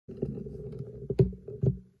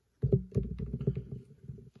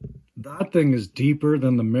That thing is deeper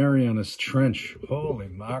than the Marianas Trench. Holy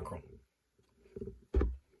mackerel.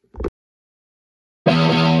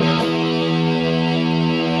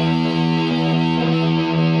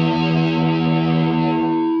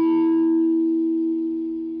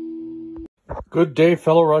 Good day,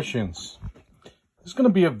 fellow Russians. This is going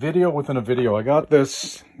to be a video within a video. I got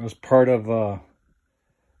this as part of a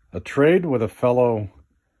trade with a fellow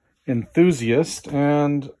enthusiast,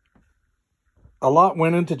 and a lot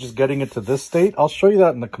went into just getting it to this state. I'll show you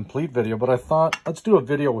that in the complete video, but I thought let's do a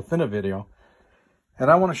video within a video. And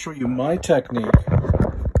I want to show you my technique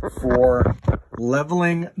for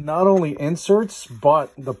leveling not only inserts,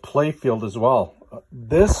 but the playfield as well.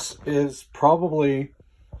 This is probably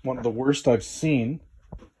one of the worst I've seen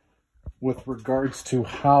with regards to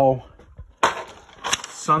how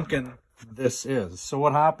sunken this is. So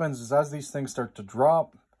what happens is as these things start to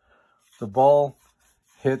drop, the ball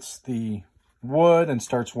hits the wood and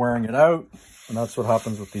starts wearing it out, and that's what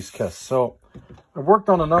happens with these kits. So I've worked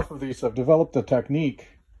on enough of these. I've developed a technique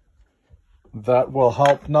that will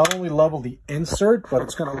help not only level the insert, but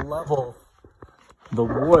it's going to level the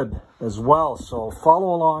wood as well. So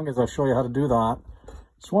follow along as I show you how to do that.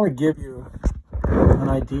 Just want to give you an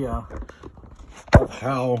idea of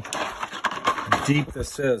how deep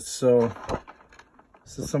this is. So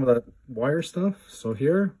this is some of that wire stuff. So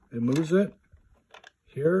here it moves it,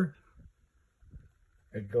 here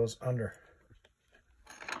it goes under.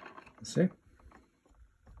 See?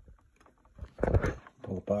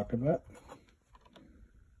 Pull it back a bit.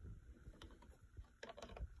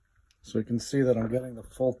 So you can see that I'm getting the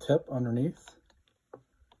full tip underneath.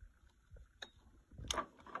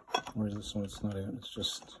 Where's this one? It's not even, it's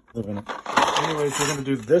just living it. Anyways, we're going to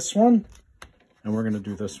do this one, and we're going to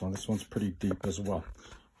do this one. This one's pretty deep as well.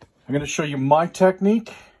 I'm going to show you my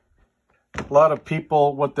technique. A lot of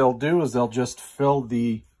people, what they'll do is they'll just they'll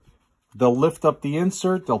lift up the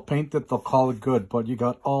insert, they'll paint it, they'll call it good, but you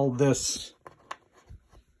got all this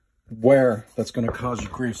wear that's going to cause you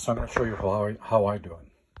grief. So I'm going to show you how I do it.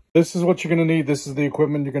 This is what you're going to need. This is the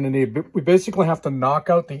equipment you're going to need. We basically have to knock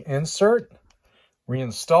out the insert,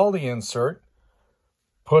 reinstall the insert,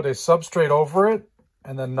 put a substrate over it,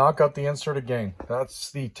 and then knock out the insert again. That's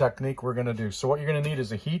the technique we're going to do. So what you're going to need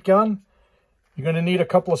is a heat gun. You're going to need a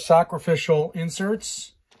couple of sacrificial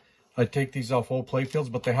inserts. I take these off old playfields,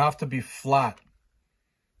 but they have to be flat.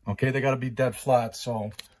 Okay, they got to be dead flat.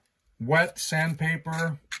 So wet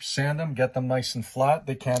sandpaper, sand them, get them nice and flat.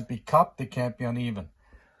 They can't be cupped, they can't be uneven.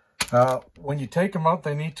 When you take them out,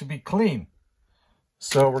 they need to be clean.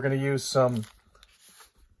 So we're going to use some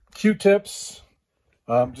Q-tips.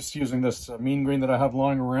 I'm just using this mean green that I have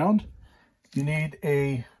lying around. You need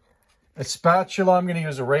a spatula. I'm going to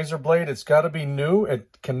use a razor blade. It's got to be new.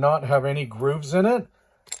 It cannot have any grooves in it.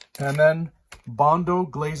 And then Bondo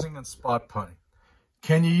glazing and spot putty.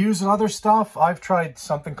 Can you use other stuff? I've tried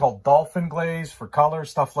something called dolphin glaze for color,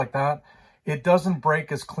 stuff like that. It doesn't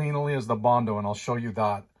break as cleanly as the Bondo, and I'll show you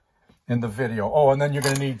that in the video. Oh, and then you're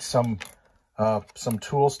going to need some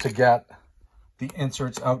tools to get the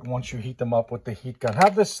inserts out once you heat them up with the heat gun.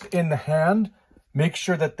 Have this in the hand. Make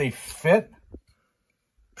sure that they fit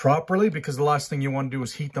properly, because the last thing you want to do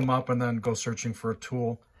is heat them up and then go searching for a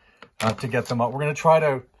tool to get them out. We're going to try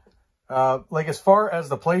to, like as far as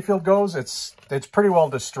the playfield goes, it's pretty well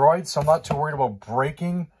destroyed, so I'm not too worried about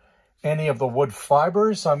breaking any of the wood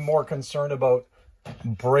fibers. I'm more concerned about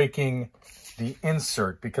breaking the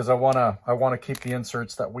insert, because I want to keep the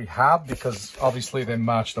inserts that we have, because obviously they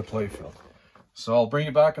match the playfield. So I'll bring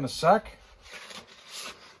you back in a sec.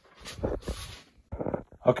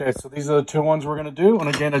 Okay, so these are the two ones we're going to do. And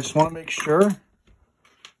again, I just want to make sure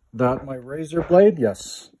that my razor blade,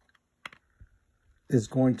 yes, is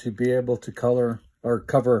going to be able to color or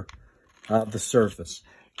cover the surface.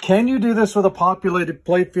 Can you do this with a populated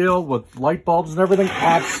playfield with light bulbs and everything?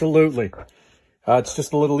 Absolutely. It's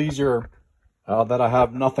just a little easier that I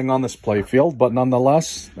have nothing on this playfield, but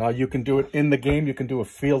nonetheless, you can do it in the game. You can do a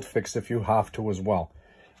field fix if you have to as well.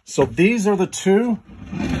 So these are the two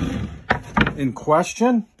in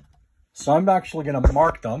question. So I'm actually going to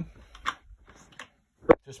mark them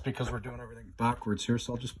just because we're doing everything backwards here.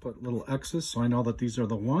 So I'll just put little X's so I know that these are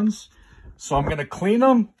the ones. So I'm going to clean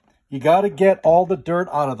them. You got to get all the dirt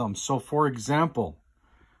out of them. So for example,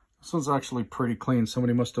 this one's actually pretty clean.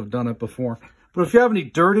 Somebody must have done it before. But if you have any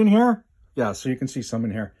dirt in here, yeah, so you can see some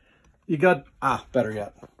in here. You got, better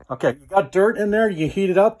yet. Okay, you got dirt in there. You heat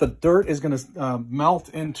it up. The dirt is going to melt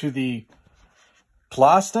into the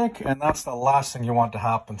plastic, and that's the last thing you want to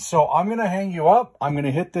happen. So I'm going to hang you up. I'm going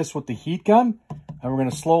to hit this with the heat gun, and we're going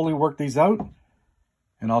to slowly work these out,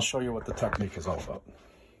 and I'll show you what the technique is all about.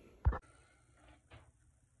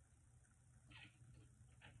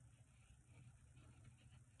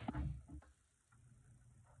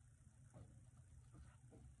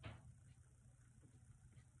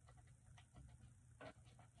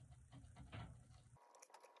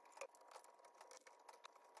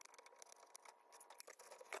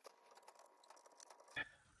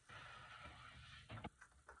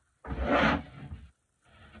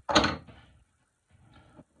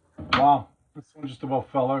 wow, this one just about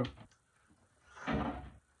fell out.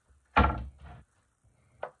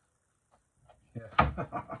 Yeah.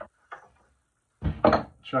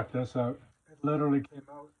 Check this out. It literally came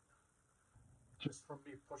out just from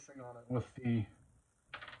me pushing on it with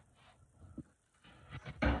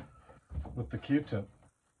the Q-tip.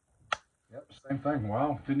 Yep, same thing.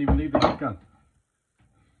 Wow, didn't even need the heat gun.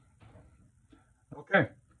 Okay,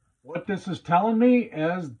 what this is telling me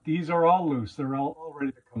is these are all loose. They're all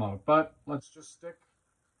ready to come out. But let's just stick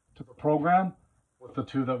to the program with the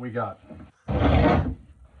two that we got.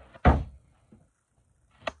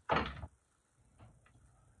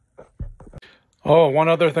 Oh, one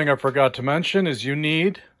other thing I forgot to mention is you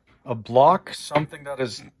need a block, something that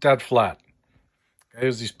is dead flat. Okay,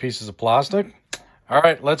 here's these pieces of plastic. All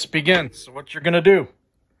right, let's begin. So what you're going to do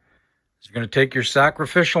is you're going to take your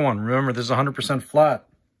sacrificial one. Remember, this is 100% flat.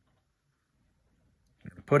 You're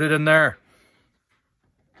going to put it in there.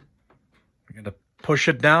 You're going to push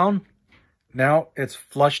it down. Now it's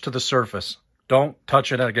flush to the surface. Don't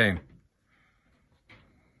touch it again.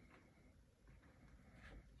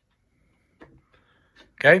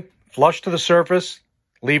 Okay, flush to the surface,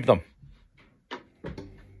 leave them.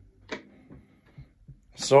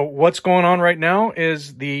 So what's going on right now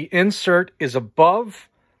is the insert is above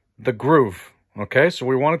the groove. Okay, so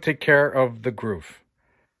we want to take care of the groove.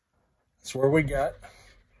 That's where we get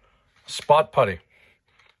spot putty.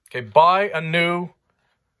 Okay, buy a new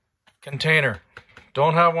container.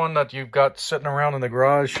 Don't have one that you've got sitting around in the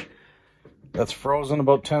garage that's frozen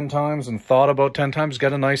about 10 times and thawed about 10 times.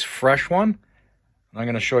 Get a nice fresh one. I'm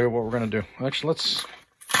going to show you what we're going to do. Actually, let's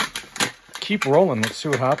keep rolling. Let's see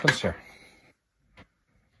what happens here.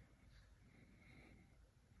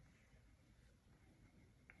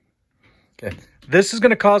 Okay, this is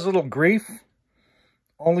going to cause a little grief,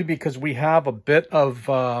 only because we have a bit of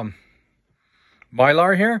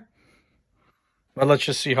Mylar here. But let's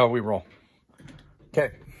just see how we roll.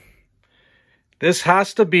 Okay, this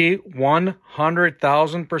has to be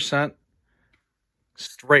 100,000%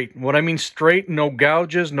 straight. What I mean straight, no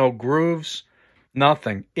gouges, no grooves,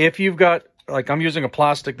 nothing. If you've got, like I'm using a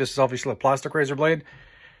plastic, this is obviously a plastic razor blade.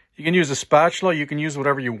 You can use a spatula, you can use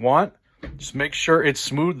whatever you want. Just make sure it's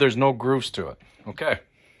smooth, there's no grooves to it. Okay.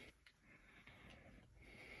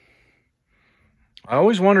 I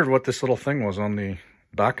always wondered what this little thing was on the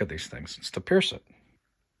back of these things. It's to pierce it.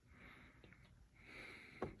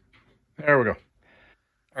 There we go.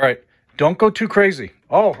 All right, don't go too crazy.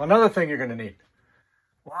 Oh, another thing you're gonna need.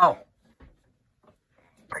 Wow,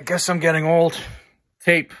 I guess I'm getting old.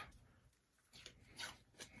 Tape.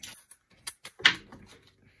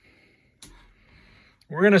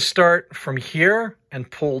 We're going to start from here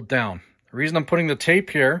and pull down. The reason I'm putting the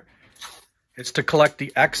tape here is to collect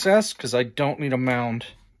the excess because I don't need a mound.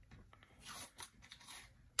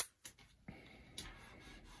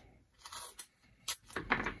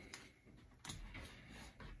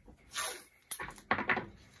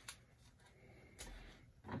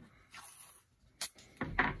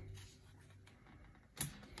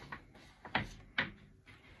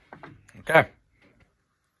 Okay.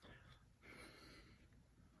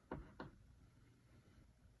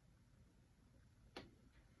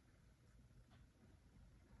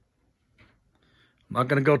 I'm not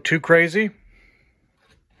going to go too crazy.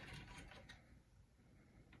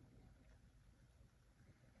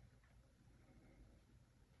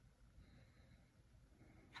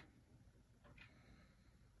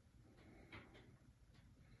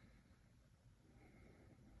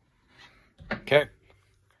 Okay.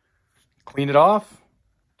 Clean it off.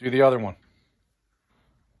 Do the other one.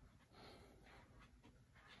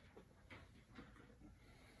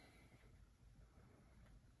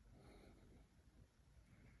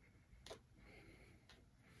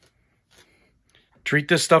 Treat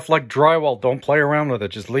this stuff like drywall. Don't play around with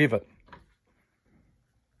it. Just leave it.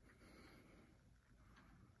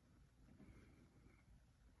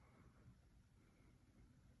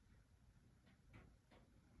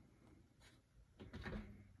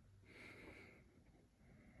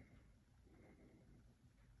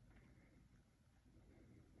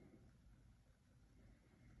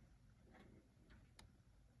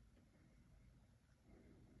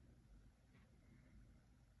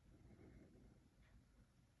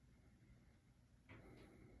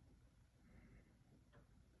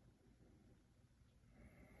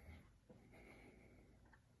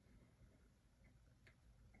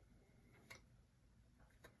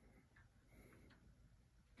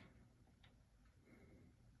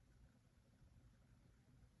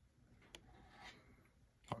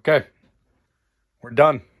 Okay, we're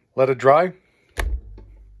done. Let it dry.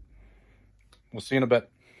 We'll see you in a bit.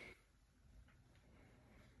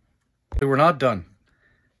 We're not done.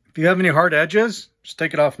 If you have any hard edges, just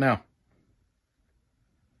take it off now.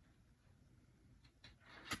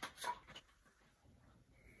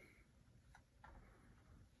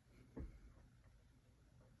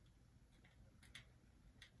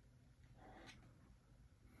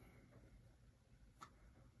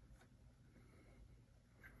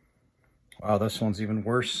 Wow, this one's even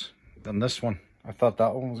worse than this one. I thought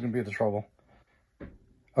that one was going to be the trouble.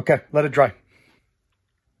 Okay, let it dry.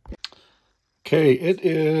 Okay, it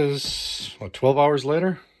is, what, 12 hours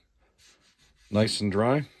later? Nice and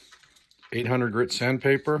dry. 800 grit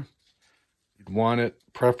sandpaper. You'd want it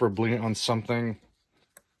preferably on something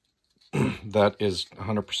that is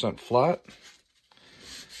 100% flat.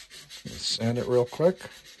 Let's sand it real quick.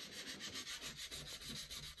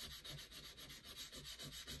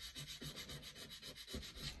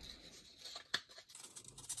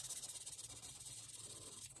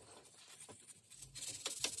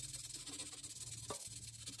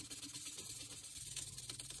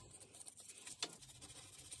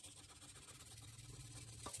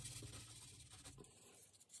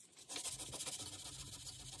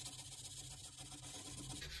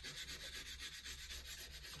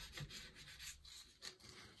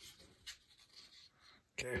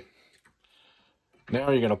 Okay,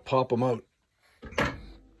 now you're going to pop them out.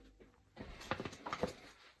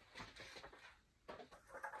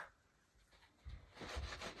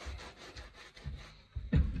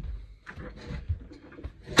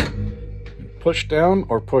 Push down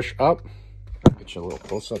or push up. Get you a little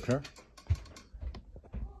close up here.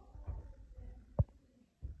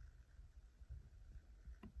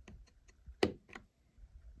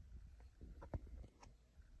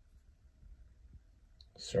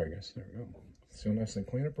 Sorry guys, there we go. See how nice and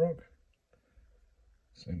clean it broke?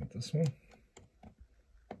 Same with this one.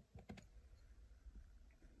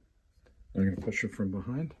 I'm going to push it from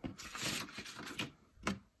behind.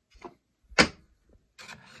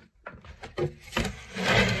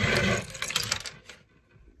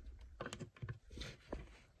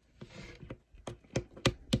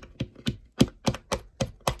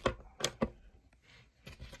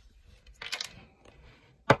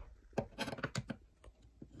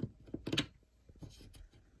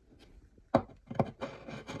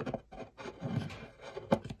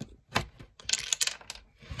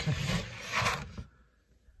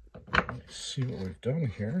 See what we've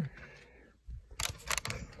done here.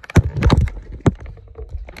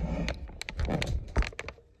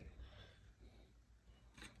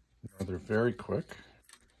 Now they're very quick.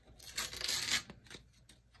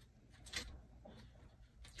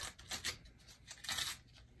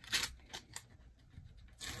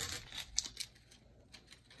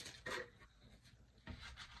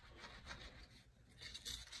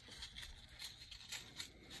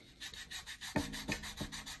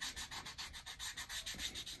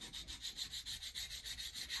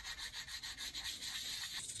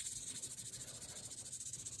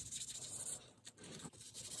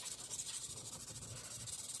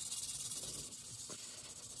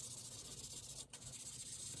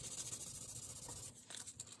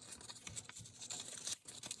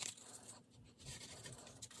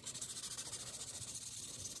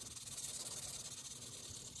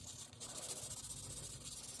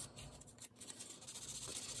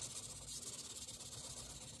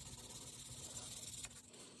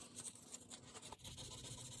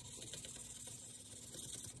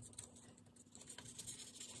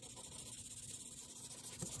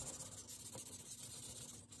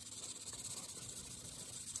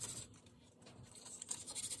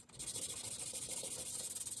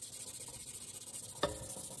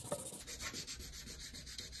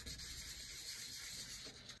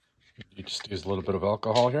 You just use a little bit of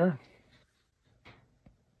alcohol here.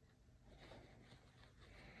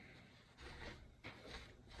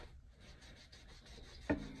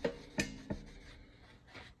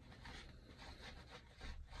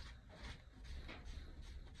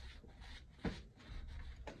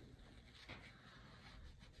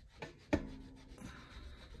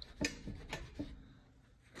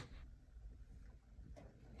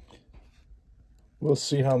 We'll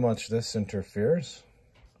see how much this interferes.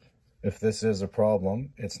 If this is a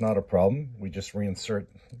problem, it's not a problem. We just reinsert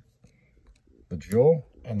the jewel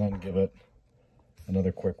and then give it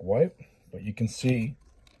another quick wipe. But you can see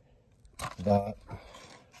that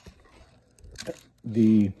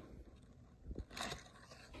the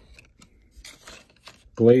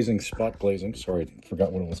glazing, spot glazing, sorry,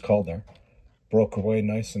 forgot what it was called there, broke away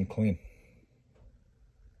nice and clean.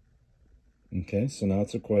 Okay, so now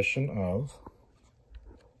it's a question of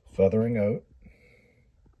feathering out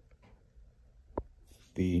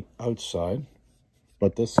the outside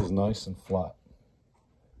but this is nice and flat.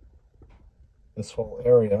 This whole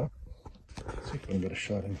area, let's see if I can get a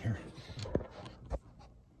shot in here.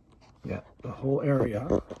 Yeah, the whole area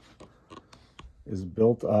is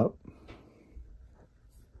built up.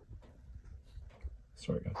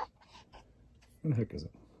 Sorry guys, where the heck is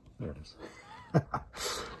it? There it is.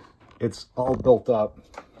 It's all built up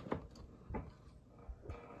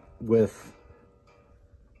with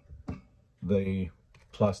the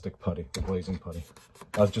plastic putty, the glazing putty.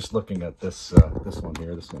 I was just looking at this this one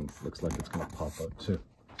here. This one looks like it's going to pop out too.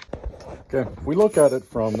 Okay, if we look at it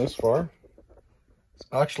from this far, it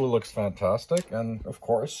actually looks fantastic. And of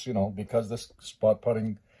course, you know, because this spot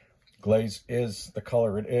putting glaze is the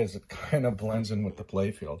color it is, it kind of blends in with the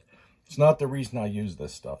playfield. It's not the reason I use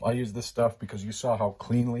this stuff. I use this stuff because you saw how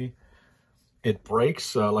cleanly it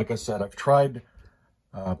breaks. Like I said, I've tried,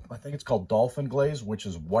 I think it's called dolphin glaze, which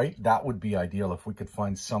is white. That would be ideal if we could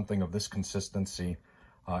find something of this consistency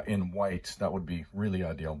in white. That would be really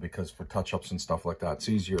ideal, because for touch-ups and stuff like that, it's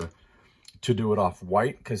easier to do it off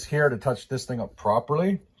white. Because here, to touch this thing up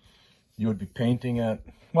properly, you would be painting it.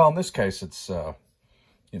 Well, in this case, it's,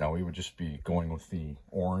 you know, we would just be going with the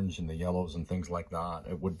orange and the yellows and things like that.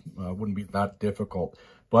 It wouldn't be that difficult.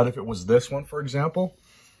 But if it was this one, for example,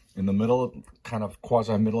 in the middle, kind of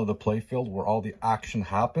quasi-middle of the playfield where all the action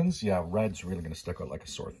happens, yeah, red's really going to stick out like a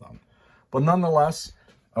sore thumb. But nonetheless,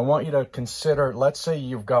 I want you to consider, let's say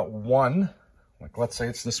you've got one, like let's say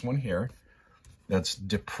it's this one here, that's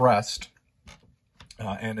depressed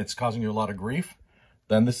and it's causing you a lot of grief,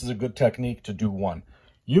 then this is a good technique to do one.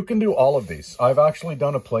 You can do all of these. I've actually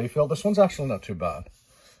done a playfield. This one's actually not too bad.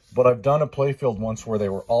 But I've done a playfield once where they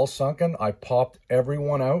were all sunken. I popped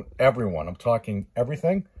everyone out. Everyone. I'm talking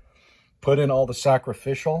everything. Put in all the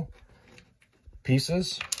sacrificial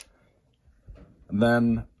pieces. And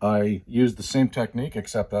then I used the same technique,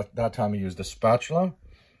 except that time I used a spatula.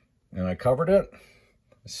 And I covered it.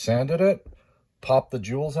 Sanded it. Popped the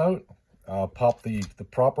jewels out. Popped the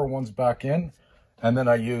proper ones back in. And then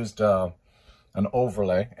I used an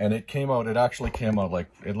overlay, and it actually came out like,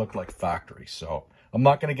 it looked like factory. So I'm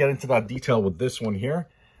not going to get into that detail with this one here.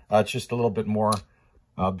 It's just a little bit more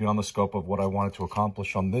beyond the scope of what I wanted to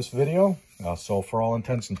accomplish on this video. So for all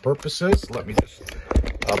intents and purposes, let me just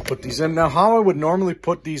put these in. Now, how I would normally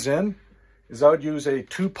put these in is I would use a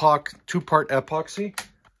two-part epoxy.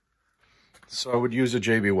 So I would use a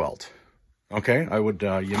JB Weld. Okay, I would,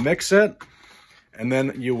 you mix it, and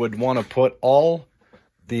then you would want to put all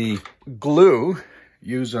the glue,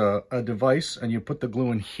 use a device, and you put the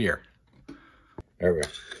glue in here. There we go.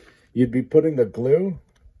 You'd be putting the glue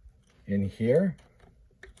in here.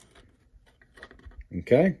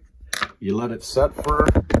 Okay. You let it set for,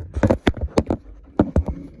 I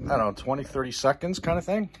don't know, 20, 30 seconds kind of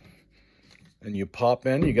thing. And you pop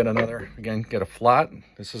in, you get another, again, get a flat.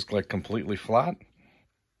 This is like completely flat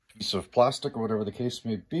piece of plastic or whatever the case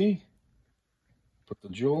may be. Put the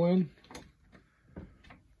jewel in.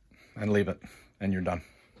 And leave it, and you're done.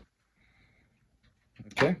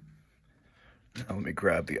 Okay. Now let me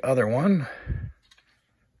grab the other one.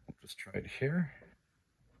 I'll just try it here.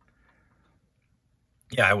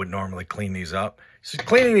 Yeah, I would normally clean these up. So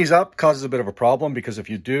cleaning these up causes a bit of a problem, because if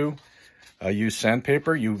you do use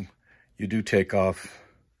sandpaper, you do take off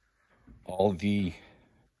all the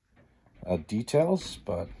details.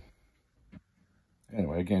 But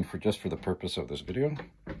anyway, again, just for the purpose of this video.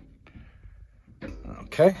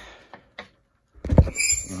 Okay.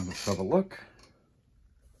 Let's have a look.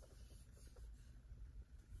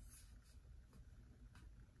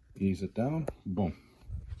 Ease it down. Boom.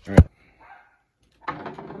 All right.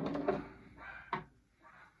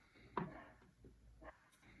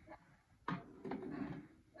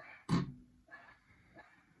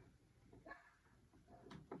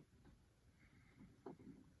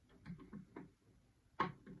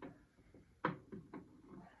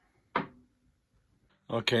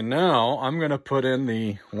 Okay, now I'm going to put in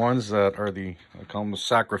the ones that are I call them the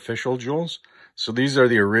sacrificial jewels. So these are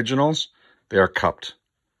the originals. They are cupped.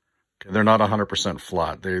 Okay, they're not 100%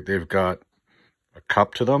 flat. They've got a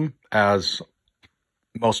cup to them, as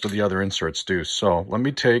most of the other inserts do. So let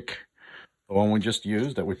me take the one we just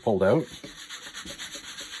used that we pulled out,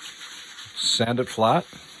 sand it flat.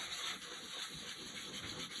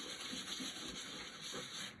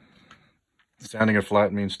 Sanding it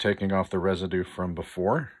flat means taking off the residue from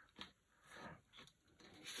before.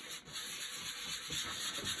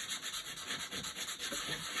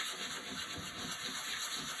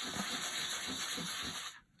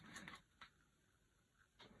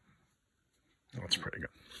 That's pretty good.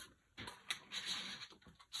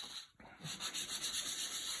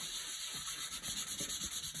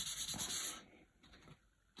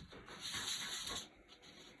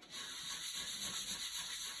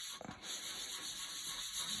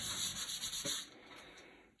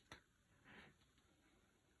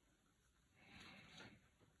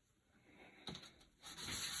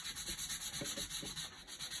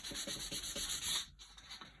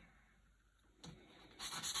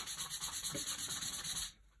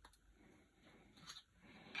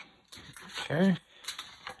 Okay.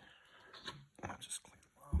 I'll just clean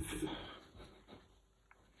them off.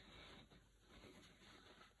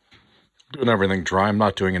 Doing everything dry. I'm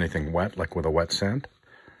not doing anything wet, like with a wet sand.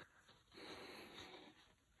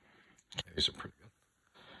 Okay, these are pretty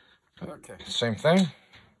good. Okay, same thing.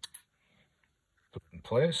 Put it in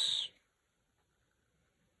place.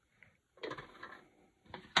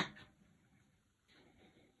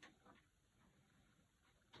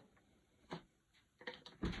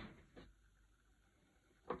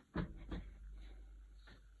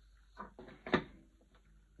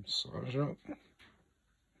 Massage up.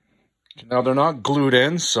 Now they're not glued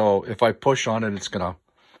in, so if I push on it, it's gonna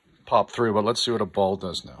pop through, but let's see what a ball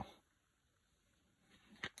does now.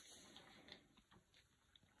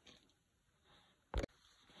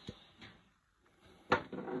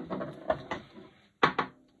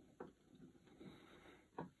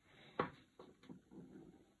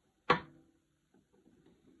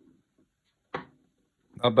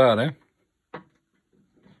 Not bad, eh?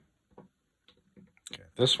 Okay,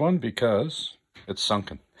 this one, because it's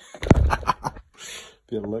sunken.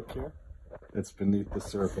 If you look here, it's beneath the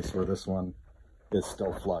surface, where this one is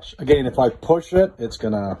still flush. Again, if I push it, it's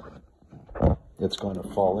going to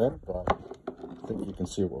fall in, but I think you can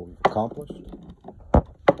see what we've accomplished.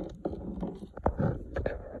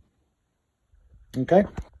 Okay.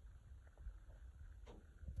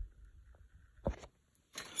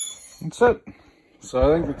 That's it.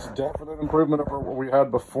 So I think it's a definite improvement over what we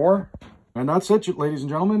had before. And that's it, ladies and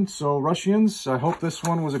gentlemen. So Russians, I hope this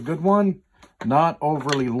one was a good one. Not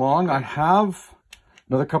overly long. I have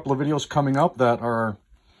another couple of videos coming up that are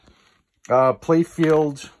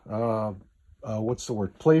playfield, what's the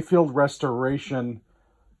word? Playfield restoration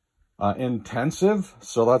intensive.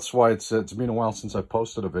 So that's why it's been a while since I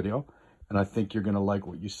posted a video. And I think you're going to like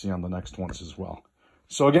what you see on the next ones as well.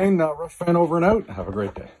 So again, Rough Fan over and out. Have a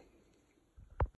great day.